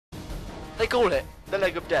They call it the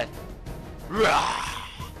leg of death. Oh,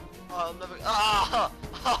 I'll never. Ah!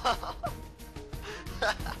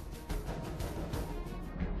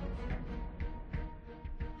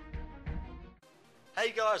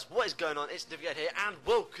 Hey guys, what is going on? It's Navigate here, and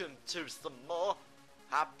welcome to some more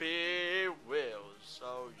Happy Wheels.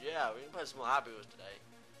 So yeah, we're gonna play some more Happy Wheels today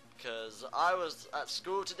because I was at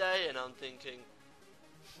school today, and I'm thinking,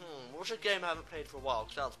 what's a game I haven't played for a while?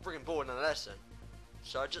 Because I was freaking bored in a lesson.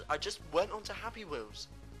 So I just went on to Happy Wheels,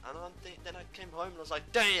 and then I came home and I was like,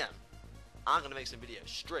 damn, I'm gonna make some videos.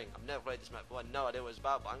 String. I've never played this map before. I have no idea what it's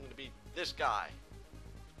about, but I'm gonna be this guy.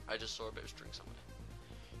 I just saw a bit of string somewhere.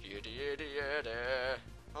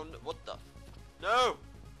 Oh, no, what the? No!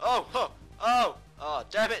 Oh,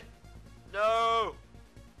 damn it! No!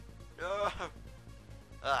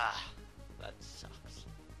 Ah, that sucks.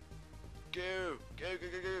 Go!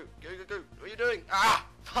 What are you doing? Ah!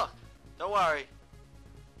 Fuck! Don't worry.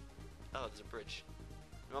 Oh, there's a bridge.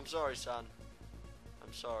 I'm sorry, son.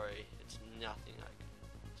 I'm sorry. It's nothing like.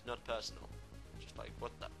 It's not personal. Just like,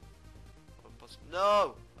 what the?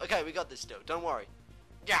 No! Okay, we got this still. Don't worry.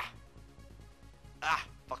 Yeah! Ah!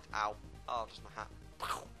 Fuck! Ow! Oh, just my hat.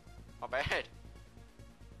 My bad.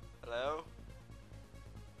 Hello?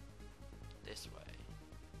 This way.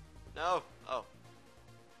 No! Oh.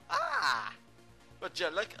 Ah! Would you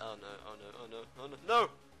look? Oh no! No!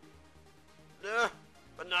 No!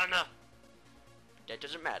 Banana! That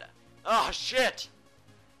doesn't matter. Oh shit!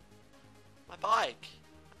 My bike!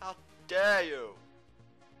 How dare you!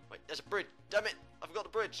 Wait, there's a bridge. Damn it! I forgot the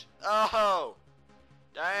bridge. Oh!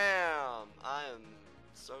 Damn! I am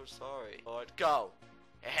so sorry. Alright, go!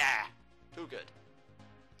 Yeah! Too good.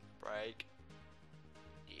 Brake.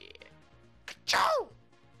 Yeah. Ka-chow!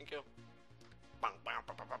 Thank you. Bang, bang,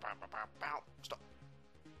 bang, bang, bang, bang, bang. Stop.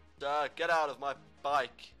 Get out of my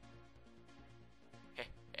bike.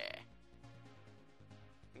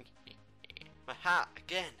 My hat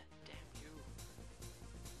again. Damn you.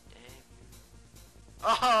 Damn you.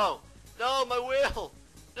 Oh! No, my wheel!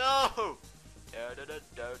 No!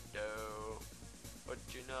 What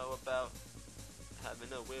do you know about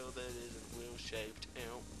having a wheel that isn't wheel shaped?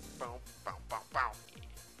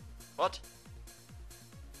 What?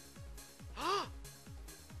 I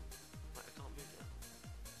can't move now.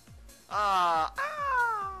 Ah!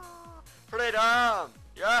 Freedom!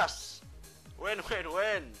 Yes! Win!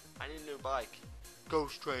 I need a new bike.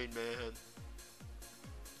 Ghost Train, man.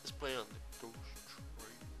 Let's play on the Ghost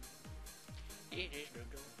Train. It is the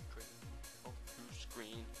Ghost Train. Oh, blue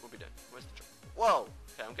screen. We'll be done. Where's the train? Whoa!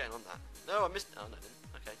 Okay, I'm getting on that. No, I missed. Oh, no, I didn't.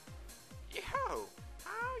 Okay. Yo!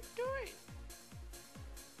 How are you doing?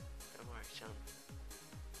 Don't worry, son.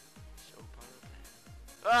 So part of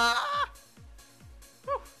that. Ah!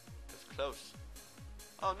 Whew! That's close.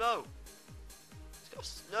 Oh, no!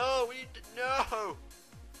 No,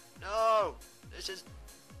 no! This is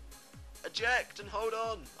eject and hold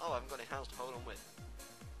on. Oh, I haven't got any house to hold on with.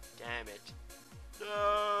 Damn it!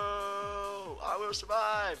 No! I will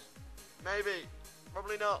survive. Maybe,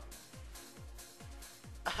 probably not.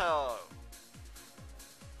 Oh,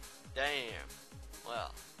 damn!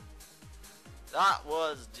 Well, that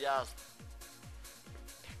was just.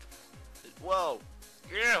 Whoa!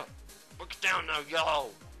 Yeah! Look down now, yo!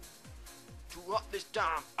 Too hot this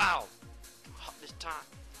time. Ow! Too hot this time.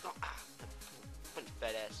 Oh, punch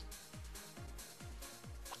fat ass.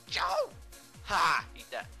 Yo! Ha! Eat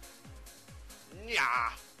that. Yeah!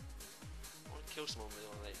 I want to kill someone with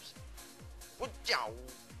one of these. What? Yo!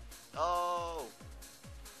 Oh!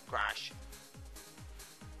 Crash.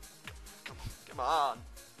 Come on.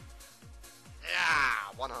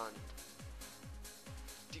 Yeah! 100.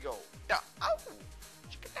 Go. Yeah. Ow!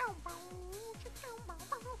 Check it down.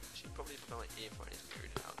 Should probably put my earphone is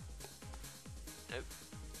screwed out. Nope.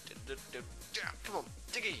 Come on,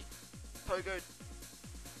 Diggy! Pogo.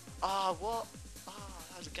 Ah, what? Ah,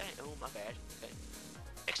 that was a game. Oh, my bad. Okay.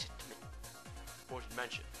 Exit to me. Haunted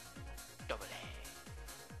Mansion. Double A.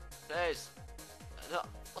 Please. No,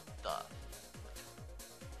 what the?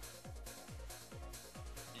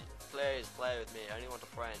 Please play with me. I only want a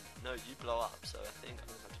friend. No, you blow up, so I think I'm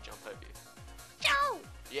gonna have to jump over you. Yo!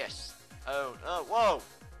 Yes. Oh, no. Whoa!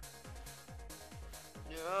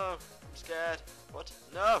 No, I'm scared. What?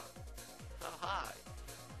 No! Oh, hi.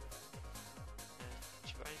 Do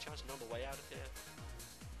you have any chance to know the way out of here?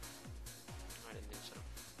 I didn't think so.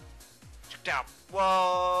 Check down.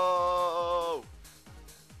 Whoa!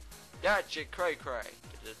 Gotcha, cray.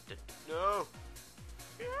 No!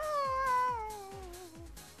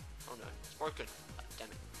 Oh no, it's broken. Oh, damn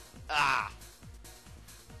it. Ah!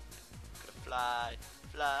 Gotta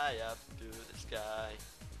fly up to the sky.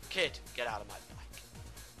 Kid, get out of my bike.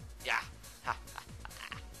 Yeah.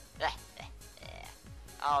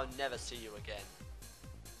 I'll never see you again.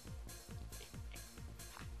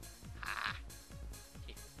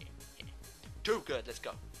 Too good, let's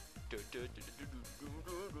go.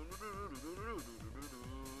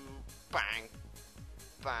 Bang.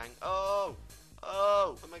 Bang. Oh.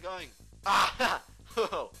 Oh, where am I going? Ah!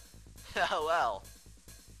 Oh, well.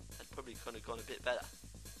 That's probably kind of gone a bit better.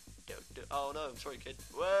 Oh no, I'm sorry, kid.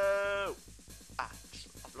 Whoa! Ah,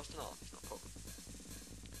 I've lost an arm. It's not a problem.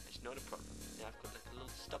 It's not a problem. Now I've got like a little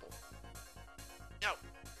stubble. No!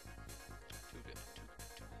 Too good, too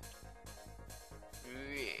good, too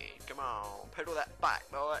good. Yeah, come on, pedal that back,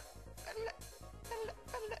 boy. Pedal it, pedal it,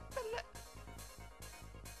 pedal it, pedal it.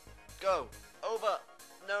 Go! Over!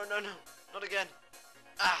 No, no, no, not again.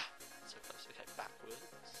 Ah! So close, okay, backwards.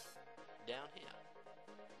 Down here.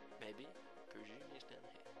 Maybe, presumably it's down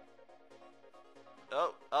here.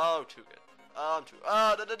 Oh, oh, too good. Oh, I'm too.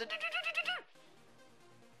 Oh,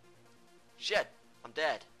 shit, I'm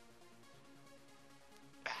dead.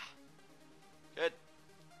 Ah. Good.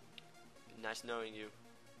 Been nice knowing you,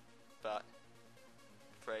 but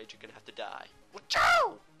I'm afraid you're gonna have to die.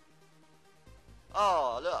 Wachoo!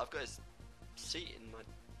 Oh, look, I've got his seat in my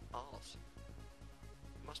arse.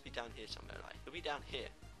 It must be down here somewhere, right? He'll be down here.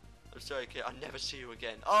 I'm sorry, kid. I'll never see you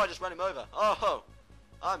again. Oh, I just ran him over. Oh,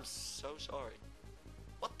 I'm so sorry.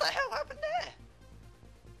 What the hell happened there?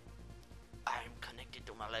 I'm connected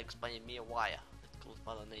to my legs by a mere wire. That goes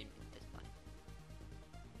by the name in this line.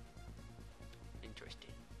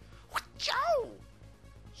 Interesting. Wachoo!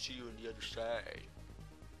 See you on the other side.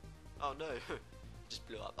 Oh no, just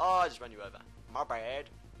blew up. Oh, I just ran you over. My bad.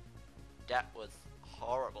 That was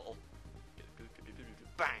horrible.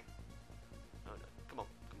 Bang! Oh no, come on,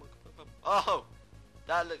 come on, come on, come on. Oh!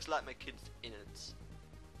 That looks like my kid's innards.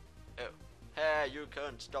 Oh. Hey, you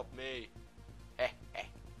can't stop me. Heh heh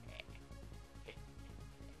heh.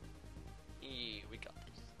 Yeah, we got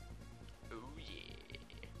this. Oh yeah.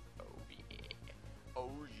 Oh yeah.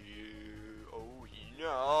 Oh yeah. Oh yeah.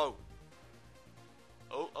 No!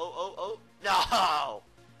 Oh, oh, oh, oh. No!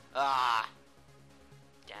 Ah!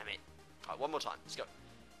 Damn it. Alright, one more time. Let's go.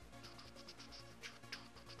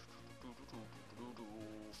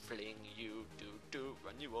 Fling you,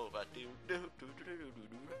 run you over, bing,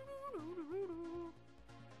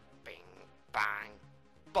 bang,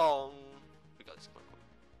 bong. We got this. Come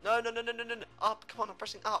on, come on. No. Up, come on, I'm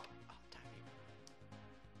pressing up. Oh, damn you.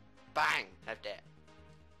 Bang, have that.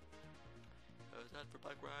 Was that for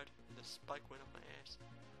bike ride? And the spike went up my ass.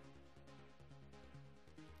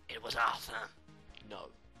 It was awesome. No.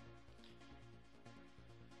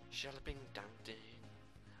 Shalloping down ding.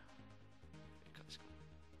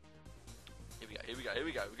 Here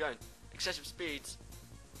we go. We're going. Excessive speeds.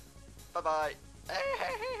 Bye bye.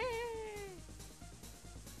 Hey.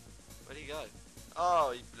 Where'd he go?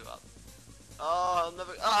 Oh, he blew up. Oh, I'll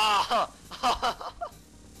never. Ah! Oh!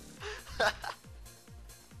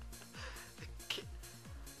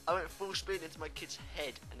 I went full speed into my kid's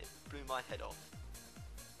head and it blew my head off.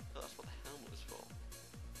 Oh, that's what the helmet was for.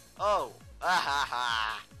 Oh! Ah ha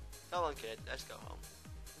ha! Come on, kid. Let's go home.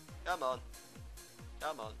 Come on.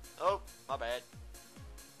 Come on. Oh, my bad.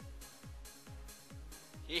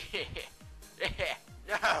 Yeah.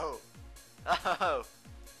 No. Oh.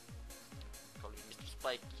 Call me Mr.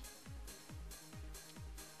 Spiky.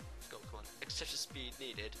 Let's go. Come on. Excessive speed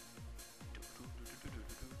needed.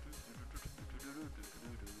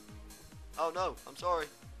 Oh no. I'm sorry.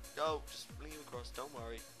 Go. Just fling him across. Don't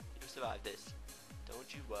worry. You'll survive this.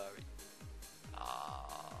 Don't you worry.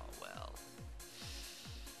 Ah, well.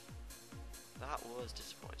 That was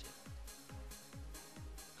disappointing.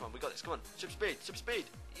 Come on, we got this. Come on. Super speed.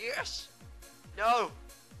 Yes. No.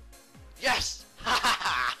 Yes. Ha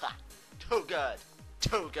ha ha. Too good.